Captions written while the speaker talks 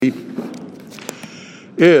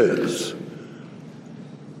is.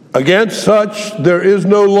 Against such there is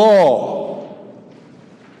no law.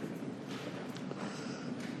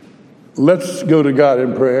 Let's go to God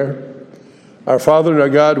in prayer. Our Father and our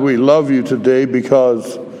God, we love you today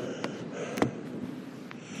because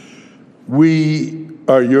we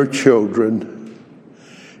are your children.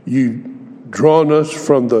 You've drawn us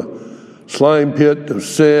from the slime pit of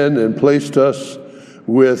sin and placed us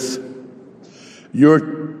with your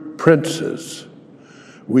princes.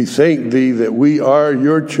 We thank thee that we are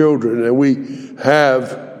your children and we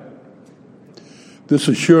have this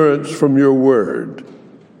assurance from your word.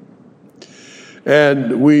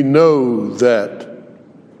 And we know that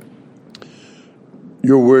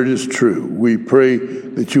your word is true. We pray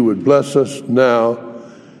that you would bless us now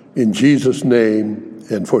in Jesus' name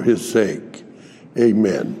and for his sake.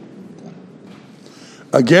 Amen.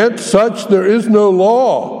 Against such there is no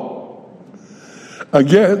law.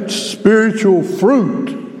 Against spiritual fruit.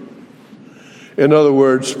 In other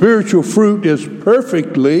words, spiritual fruit is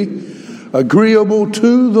perfectly agreeable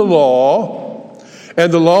to the law.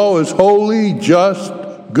 And the law is holy, just,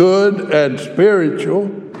 good, and spiritual.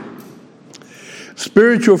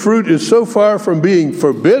 Spiritual fruit is so far from being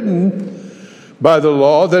forbidden by the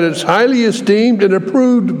law that it's highly esteemed and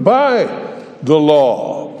approved by the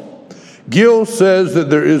law. Gill says that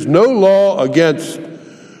there is no law against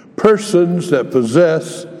persons that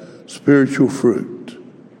possess spiritual fruit.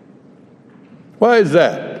 Why is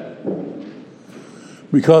that?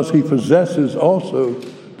 Because he possesses also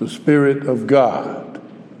the Spirit of God.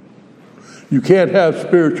 You can't have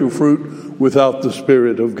spiritual fruit without the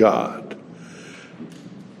Spirit of God.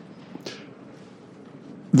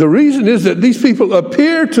 The reason is that these people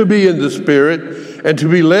appear to be in the Spirit and to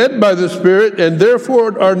be led by the Spirit and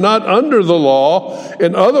therefore are not under the law.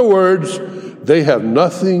 In other words, they have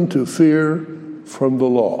nothing to fear from the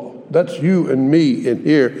law. That's you and me in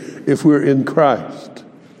here if we're in Christ.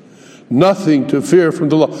 Nothing to fear from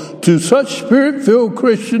the law. To such Spirit-filled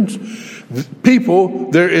Christians,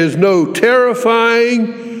 people, there is no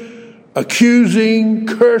terrifying, accusing,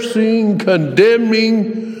 cursing,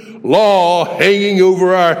 condemning law hanging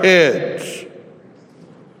over our heads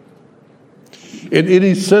in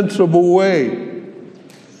any sensible way.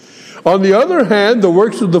 On the other hand, the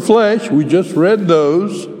works of the flesh, we just read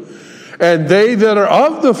those, and they that are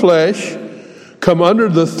of the flesh come under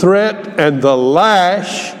the threat and the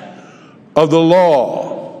lash of the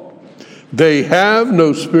law. They have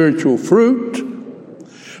no spiritual fruit.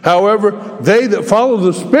 However, they that follow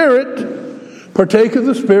the Spirit partake of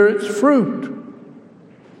the Spirit's fruit.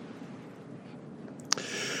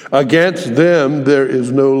 Against them there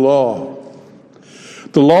is no law.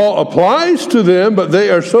 The law applies to them, but they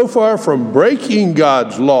are so far from breaking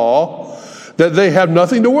God's law that they have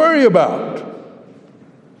nothing to worry about.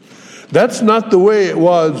 That's not the way it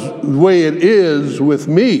was, the way it is with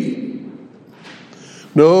me.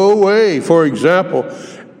 No way. For example,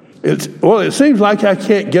 it seems like I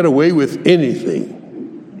can't get away with anything.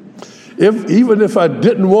 Even if I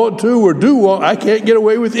didn't want to or do want, I can't get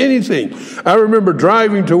away with anything. I remember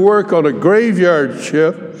driving to work on a graveyard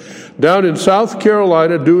shift down in South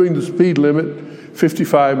Carolina doing the speed limit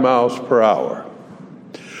 55 miles per hour.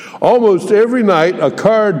 Almost every night, a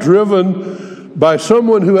car driven by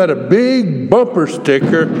someone who had a big bumper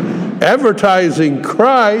sticker advertising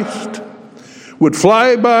Christ would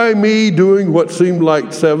fly by me doing what seemed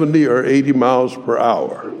like 70 or 80 miles per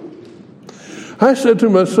hour. I said to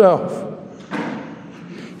myself,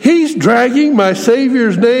 he's dragging my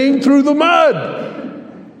Savior's name through the mud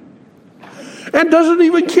and doesn't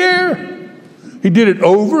even care. He did it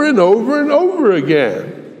over and over and over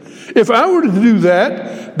again. If I were to do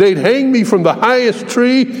that, they'd hang me from the highest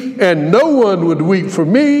tree and no one would weep for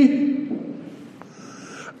me.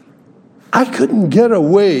 I couldn't get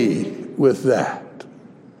away with that.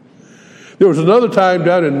 There was another time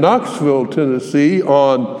down in Knoxville, Tennessee,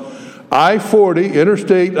 on I-40,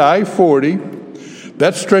 Interstate I-40.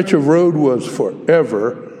 That stretch of road was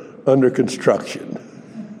forever under construction.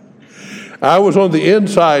 I was on the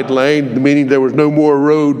inside lane, meaning there was no more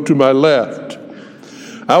road to my left.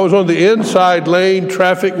 I was on the inside lane,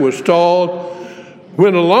 traffic was stalled,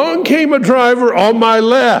 when along came a driver on my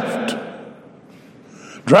left,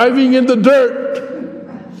 driving in the dirt.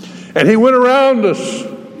 And he went around us.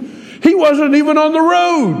 He wasn't even on the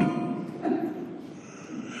road.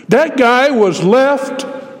 That guy was left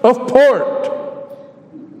of port.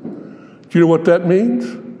 Do you know what that means?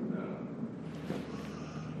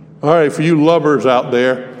 All right, for you lubbers out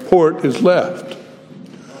there, port is left.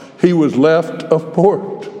 He was left of port.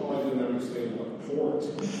 I didn't understand what port.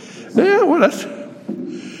 Yeah, well, that's...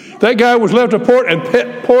 That guy was left of port, and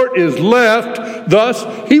port is left. Thus,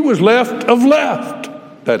 he was left of left.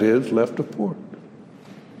 That is, left of port.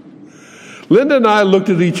 Linda and I looked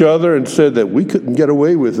at each other and said that we couldn't get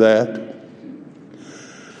away with that.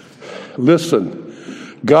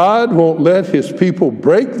 Listen, God won't let his people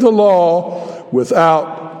break the law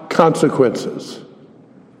without consequences.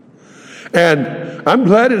 And I'm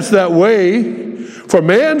glad it's that way, for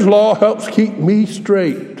man's law helps keep me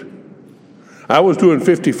straight. I was doing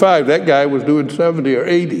 55, that guy was doing 70 or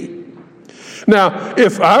 80. Now,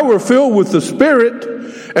 if I were filled with the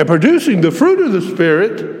Spirit and producing the fruit of the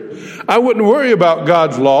Spirit, I wouldn't worry about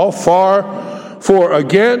God's law, for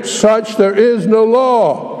against such there is no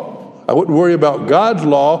law. I wouldn't worry about God's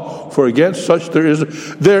law, for against such there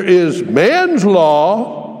is man's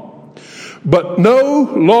law, but no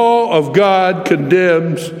law of God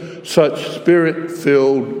condemns such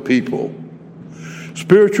Spirit-filled people.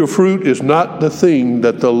 Spiritual fruit is not the thing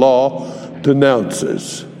that the law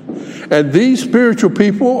denounces. And these spiritual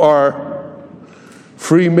people are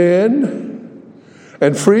free men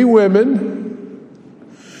and free women.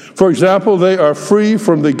 For example, they are free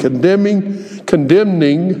from the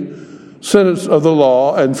condemning sentence of the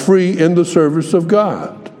law and free in the service of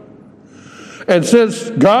God. And since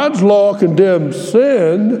God's law condemns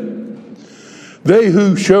sin, they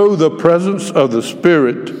who show the presence of the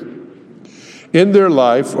Spirit in their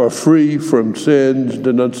life are free from sin's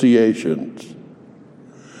denunciations.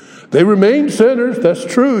 They remain sinners, that's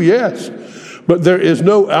true, yes, but there is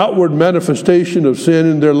no outward manifestation of sin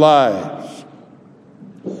in their lives.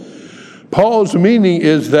 Paul's meaning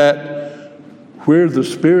is that where the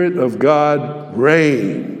Spirit of God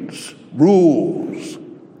reigns, rules,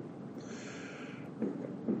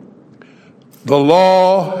 the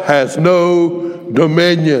law has no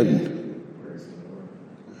dominion.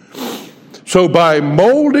 So by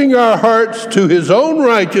molding our hearts to his own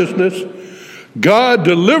righteousness, God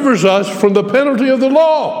delivers us from the penalty of the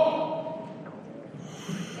law.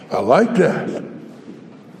 I like that.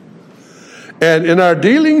 And in our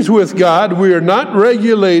dealings with God, we are not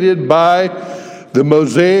regulated by the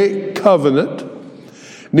Mosaic covenant.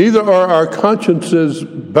 Neither are our consciences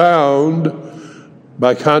bound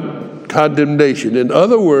by condemnation. In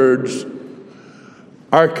other words,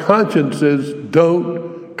 our consciences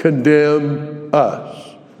don't condemn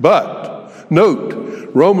us. But, note,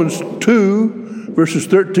 Romans 2, verses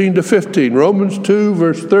 13 to 15. Romans 2,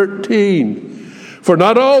 verse 13. For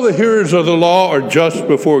not all the hearers of the law are just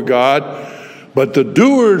before God, but the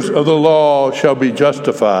doers of the law shall be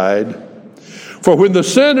justified. For when the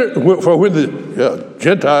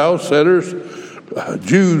Gentiles, sinners,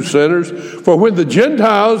 Jews, sinners, for when the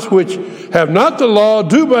Gentiles which have not the law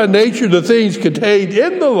do by nature the things contained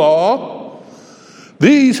in the law,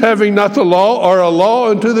 these, having not the law, are a law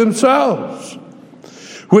unto themselves,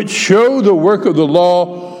 which show the work of the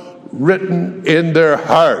law written in their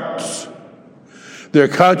hearts, their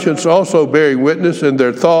conscience also bearing witness, and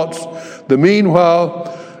their thoughts, the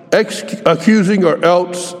meanwhile accusing or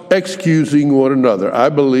else excusing one another. I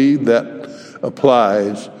believe that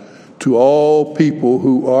applies to all people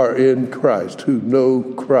who are in Christ, who know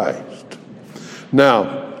Christ.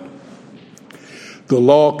 Now, the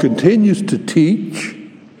law continues to teach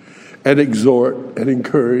and exhort and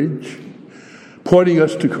encourage, pointing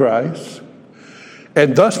us to Christ,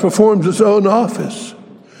 and thus performs its own office.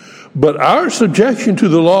 But our subjection to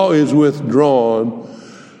the law is withdrawn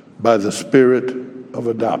by the Spirit of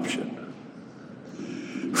adoption.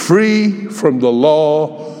 Free from the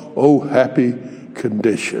law, oh happy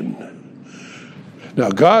condition. Now,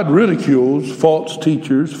 God ridicules false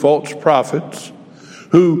teachers, false prophets,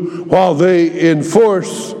 who, while they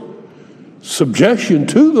enforce subjection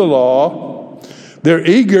to the law, they're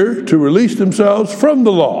eager to release themselves from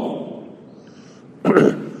the law.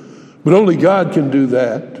 But only God can do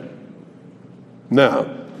that. Now,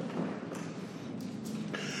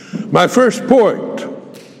 my first point,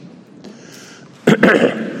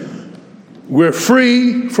 we're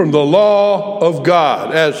free from the law of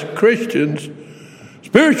God. As Christians,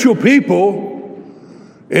 spiritual people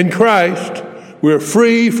in Christ, we're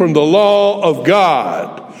free from the law of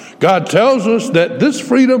God. God tells us that this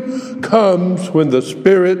freedom comes when the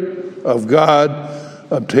Spirit of God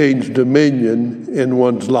obtains dominion in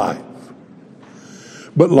one's life.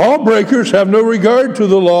 But lawbreakers have no regard to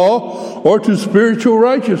the law or to spiritual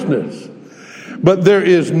righteousness. But there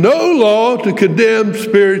is no law to condemn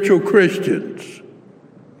spiritual Christians.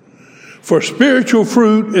 For spiritual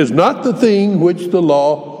fruit is not the thing which the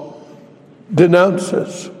law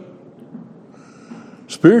denounces.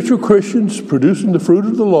 Spiritual Christians producing the fruit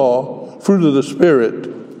of the law, fruit of the Spirit,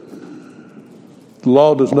 the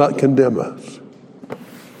law does not condemn us.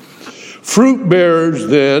 Fruit bearers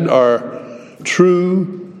then are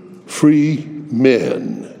true free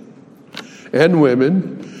men and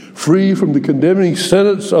women, free from the condemning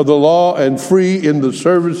sentence of the law and free in the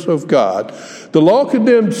service of God. The law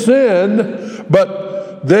condemns sin,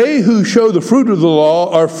 but they who show the fruit of the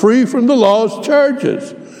law are free from the law's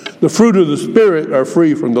charges. The fruit of the Spirit are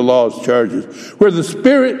free from the law's charges. Where the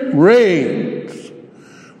Spirit reigns,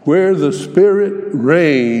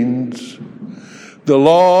 the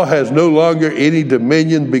law has no longer any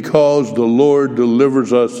dominion because the Lord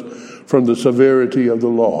delivers us from the severity of the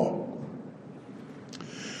law.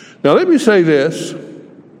 Now let me say this.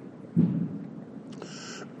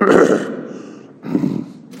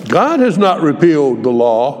 God has not repealed the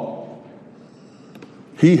law.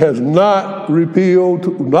 He has not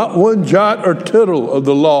repealed, not one jot or tittle of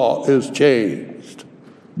the law is changed.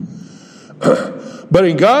 But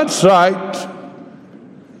in God's sight,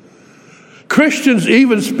 Christians,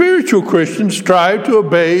 even spiritual Christians, strive to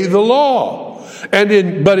obey the law.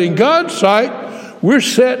 But in God's sight, we're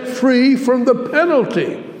set free from the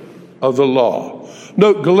penalty of the law.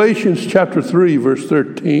 Note Galatians chapter 3, verse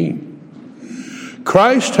 13.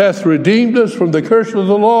 Christ hath redeemed us from the curse of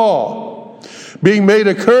the law, being made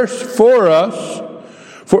a curse for us,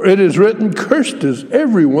 for it is written, cursed is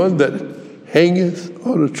everyone that hangeth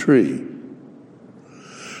on a tree.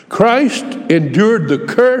 Christ endured the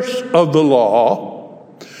curse of the law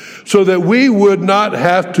so that we would not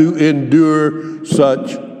have to endure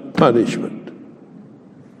such punishment.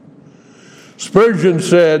 Spurgeon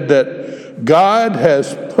said that God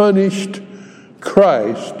has punished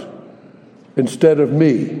Christ instead of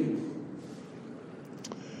me.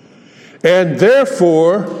 And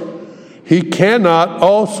therefore, he cannot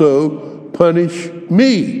also punish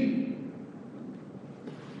me.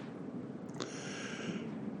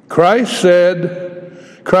 Christ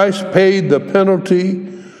paid the penalty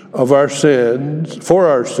of our sins, for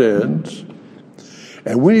our sins,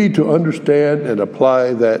 and we need to understand and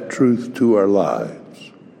apply that truth to our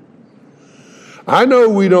lives. I know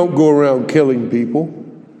we don't go around killing people,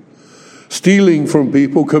 stealing from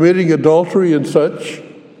people, committing adultery and such.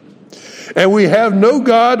 And we have no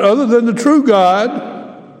God other than the true God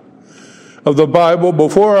of the Bible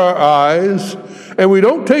before our eyes. And we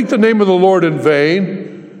don't take the name of the Lord in vain,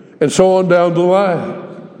 and so on down the line.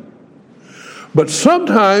 But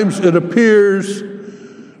sometimes it appears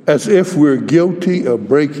as if we're guilty of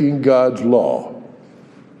breaking God's law.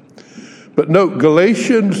 But note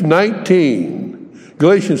Galatians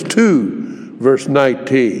 2, verse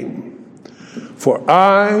 19. For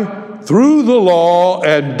I, through the law,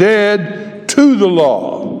 am dead to the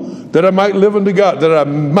law, that I might live unto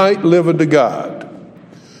God.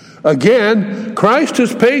 Again, Christ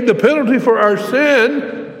has paid the penalty for our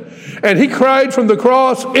sin, and he cried from the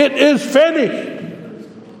cross, it is finished.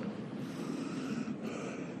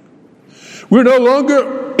 We're no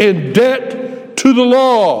longer in debt to the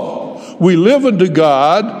law. We live unto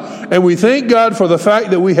God, and we thank God for the fact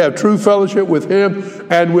that we have true fellowship with him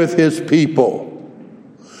and with his people.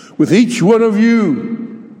 With each one of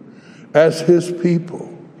you as his people.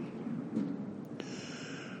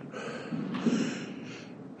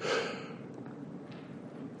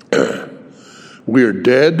 We are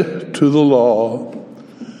dead to the law,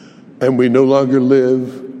 and we no longer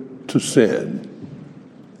live to sin.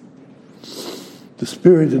 The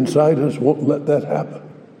Spirit inside us won't let that happen.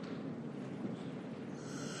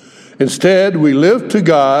 Instead, we live to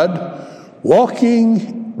God,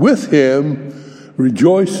 walking with him,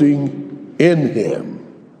 rejoicing in him.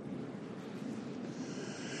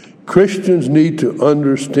 Christians need to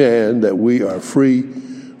understand that we are free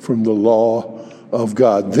from the law of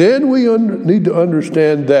God. Then we need to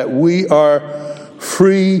understand that we are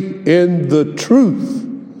free in the truth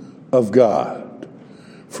of God.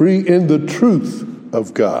 Free in the truth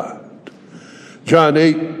of God. John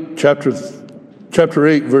 8, chapter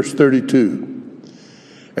 8, verse 32.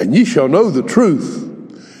 And ye shall know the truth.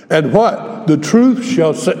 And what? The truth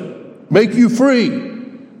shall make you free.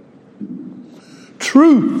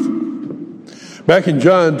 Truth. Back in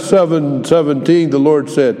John 7:17, the Lord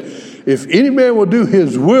said, if any man will do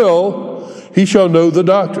his will, he shall know of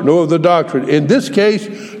the doctrine. In this case,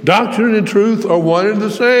 doctrine and truth are one and the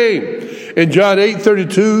same. In John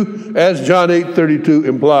 8:32, as John 8:32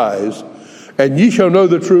 implies, and ye shall know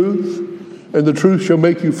the truth, and the truth shall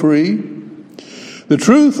make you free. The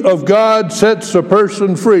truth of God sets a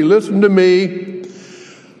person free. Listen to me.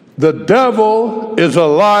 The devil is a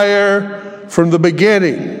liar from the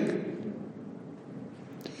beginning.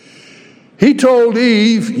 He told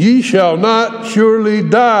Eve, ye shall not surely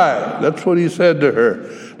die. That's what he said to her.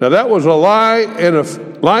 Now that was a lie and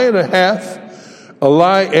a half a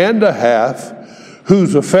lie and a half,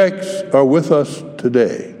 whose effects are with us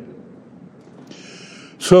today.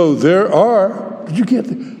 So there are, did you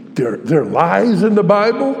get there are lies in the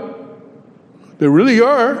Bible? There really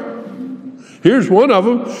are. Here's one of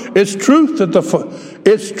them. It's true that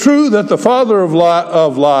the father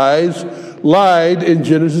of lies lied in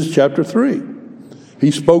Genesis chapter 3.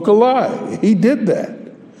 He spoke a lie. He did that.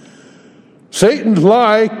 Satan's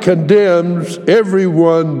lie condemns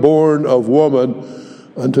everyone born of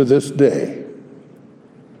woman unto this day.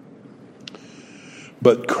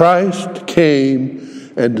 But Christ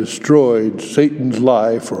came and destroyed Satan's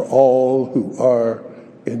lie for all who are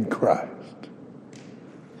in Christ.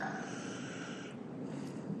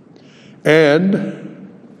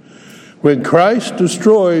 And when Christ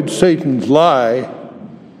destroyed Satan's lie,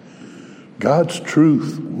 God's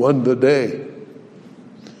truth won the day.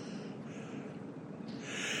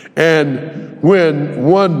 And when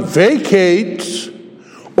one vacates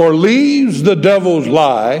or leaves the devil's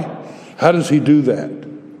lie, how does he do that?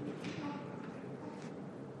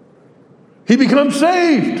 He becomes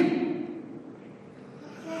saved.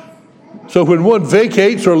 So when one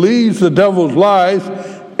vacates or leaves the devil's lies,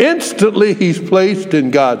 instantly he's placed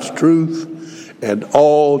in God's truth, and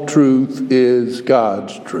all truth is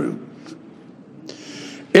God's truth.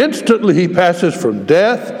 Instantly he passes from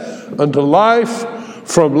death unto life,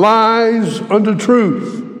 from lies unto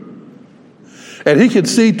truth. And he can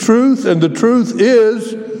see truth, and the truth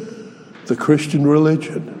is the Christian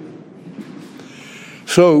religion.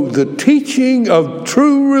 So the teaching of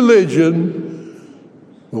true religion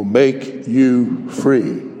will make you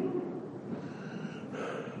free.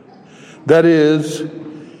 That is,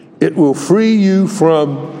 it will free you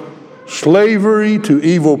from slavery to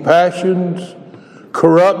evil passions,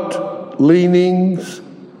 corrupt leanings,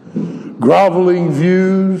 groveling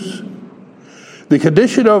views. The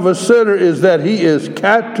condition of a sinner is that he is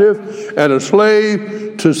captive and a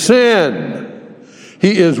slave to sin.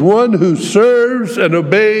 He is one who serves and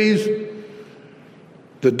obeys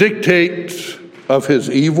the dictates of his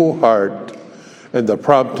evil heart and the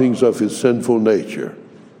promptings of his sinful nature.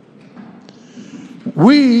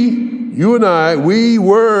 You and I, we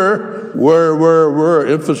were,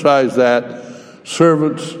 emphasize that,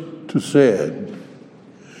 servants to sin.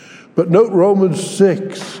 But note Romans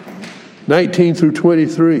 6, 19 through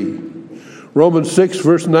 23. Romans 6,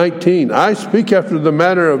 verse 19. I speak after the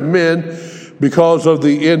manner of men because of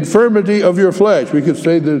the infirmity of your flesh. We could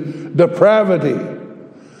say the depravity,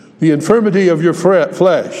 the infirmity of your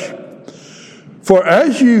flesh. For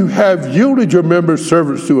as you have yielded your members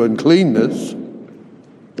servants to uncleanness,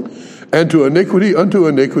 and to iniquity unto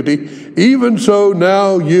iniquity, even so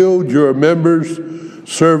now yield your members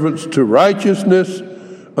servants to righteousness,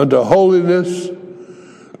 unto holiness.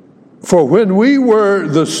 For when we were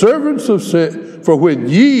the servants of sin, for when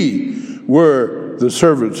ye were the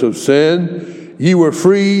servants of sin, ye were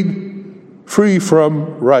free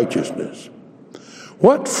from righteousness.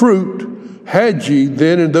 What fruit had ye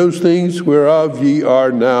then in those things whereof ye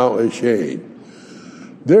are now ashamed?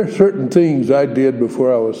 There are certain things I did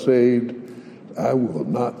before I was saved I will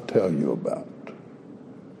not tell you about.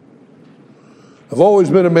 I've always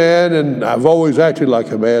been a man, and I've always acted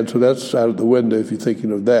like a man, so that's out of the window if you're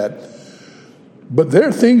thinking of that. But there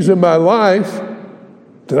are things in my life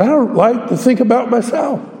that I don't like to think about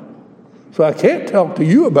myself. So I can't talk to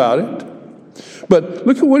you about it. But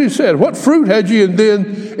look at what he said. What fruit had ye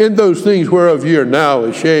then in those things whereof ye are now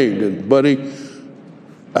ashamed? And buddy,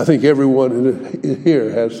 I think everyone in here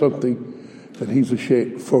has something that he's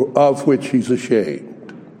ashamed of which he's ashamed.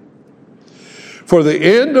 For the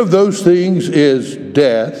end of those things is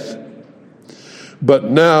death. But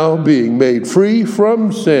now, being made free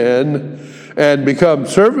from sin and become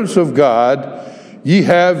servants of God, ye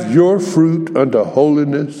have your fruit unto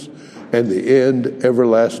holiness, and the end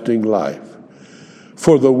everlasting life.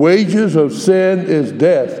 For the wages of sin is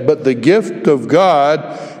death, but the gift of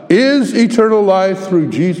God is eternal life through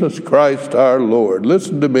Jesus Christ our Lord.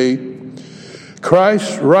 Listen to me.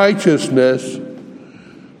 Christ's righteousness,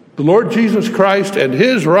 the Lord Jesus Christ and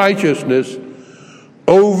his righteousness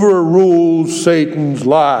overrules Satan's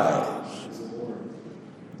lies.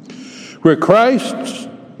 Where Christ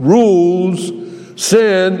rules,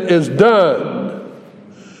 sin is done.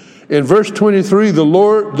 In verse 23, the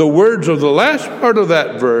words of the last part of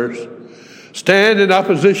that verse stand in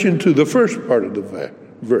opposition to the first part of the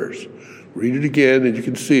verse. Read it again and you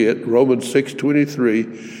can see it. Romans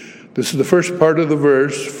 6:23. This is the first part of the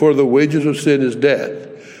verse. For the wages of sin is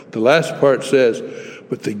death. The last part says,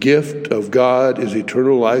 but the gift of God is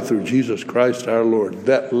eternal life through Jesus Christ our Lord.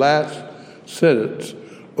 That last sentence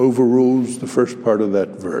overrules the first part of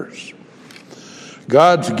that verse.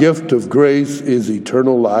 God's gift of grace is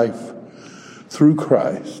eternal life through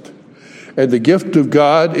Christ. And the gift of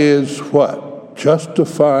God is what?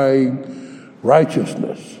 Justifying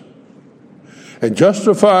righteousness. And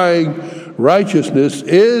justifying righteousness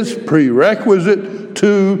is prerequisite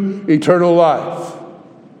to eternal life.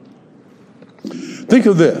 Think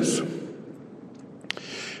of this.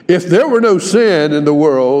 If there were no sin in the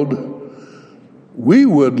world, we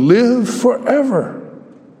would live forever.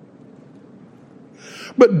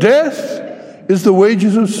 But death is the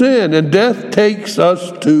wages of sin, and death takes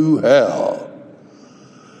us to hell.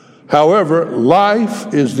 However,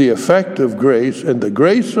 life is the effect of grace, and the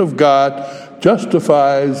grace of God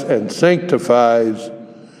justifies and sanctifies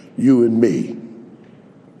you and me.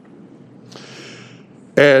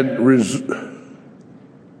 And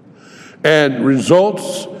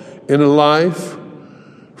results in a life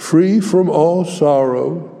free from all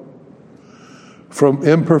sorrow, from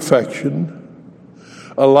imperfection,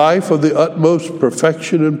 a life of the utmost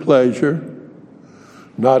perfection and pleasure,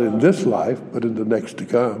 not in this life, but in the next to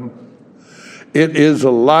come. It is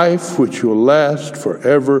a life which will last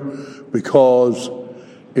forever because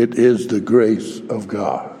it is the grace of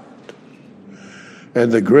God.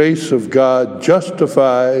 And the grace of God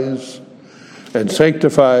justifies and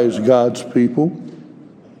sanctifies God's people.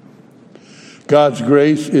 God's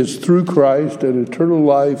grace is through Christ, and eternal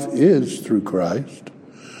life is through Christ.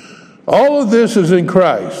 All of this is in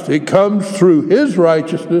Christ. It comes through His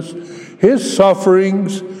righteousness, His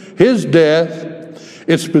sufferings, His death.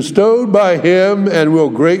 It's bestowed by Him and will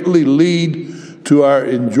greatly lead to our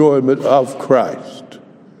enjoyment of Christ.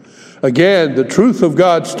 Again, the truth of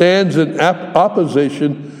God stands in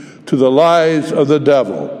opposition to the lies of the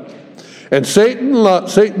devil. And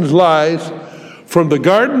Satan's lies from the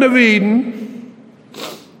Garden of Eden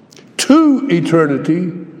to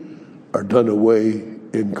eternity are done away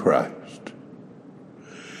in Christ.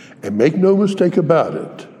 And make no mistake about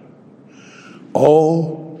it,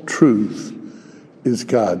 all truth is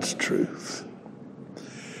God's truth.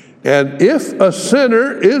 And if a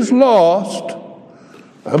sinner is lost,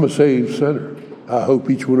 I'm a saved sinner. I hope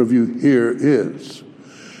each one of you here is.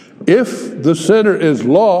 If the sinner is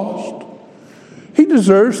lost, he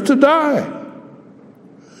deserves to die.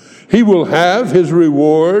 He will have his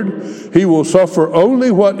reward. He will suffer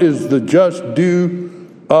only what is the just due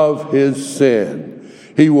of his sin.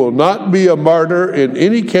 He will not be a martyr in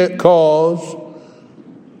any cause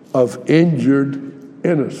of injured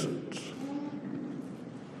innocence.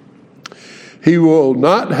 He will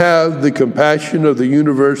not have the compassion of the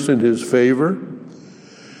universe in his favor.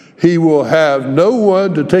 He will have no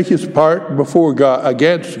one to take his part before God,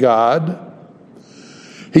 against God.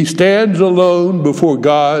 He stands alone before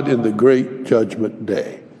God in the great judgment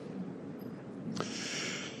day.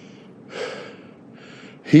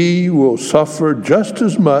 He will suffer just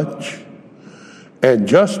as much and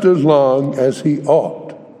just as long as he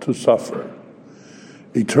ought to suffer.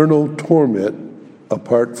 Eternal torment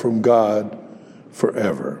apart from God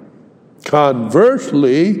forever.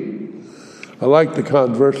 Conversely, I like the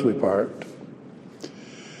conversely part.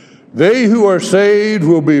 They who are saved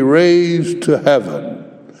will be raised to heaven.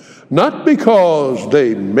 Not because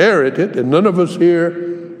they merit it, and none of us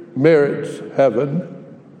here merits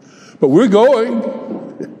heaven, but we're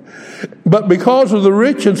going. But because of the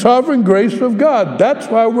rich and sovereign grace of God, that's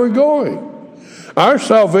why we're going. Our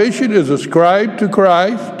salvation is ascribed to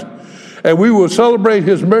Christ, and we will celebrate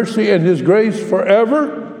His mercy and His grace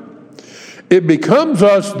forever. It becomes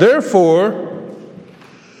us, therefore,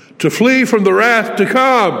 to flee from the wrath to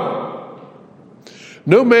come.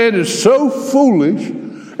 No man is so foolish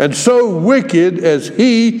and so wicked as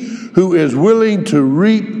he who is willing to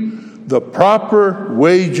reap the proper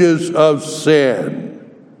wages of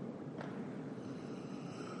sin.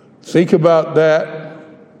 Think about that.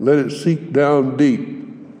 Let it sink down deep.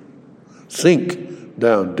 Sink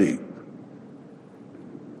down deep.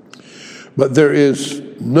 But there is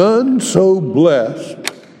none so blessed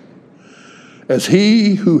as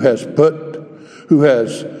he who has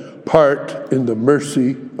part in the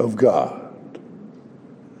mercy of God,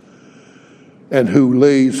 and who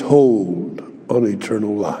lays hold on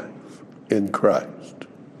eternal life in Christ.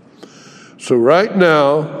 So right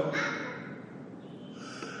now,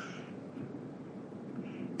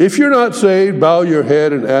 if you're not saved, bow your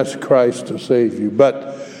head and ask Christ to save you.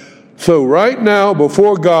 But so right now,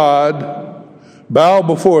 before God, bow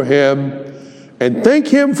before Him and thank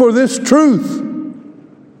Him for this truth.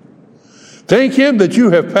 Thank Him that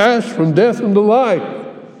you have passed from death into life.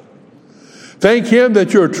 Thank Him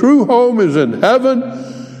that your true home is in heaven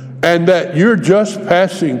and that you're just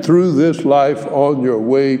passing through this life on your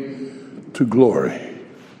way to glory.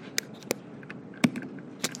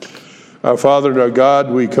 Our Father and our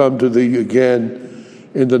God, we come to thee again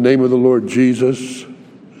in the name of the Lord Jesus.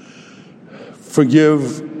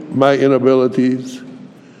 Forgive my inabilities.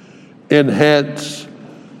 Enhance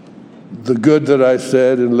the good that I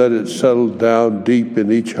said and let it settle down deep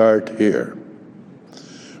in each heart here.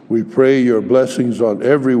 We pray your blessings on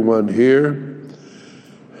everyone here,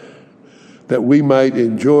 that we might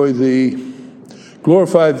enjoy thee,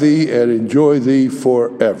 glorify thee, and enjoy thee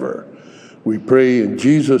forever. We pray in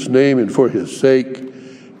Jesus' name and for his sake.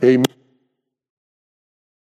 Amen.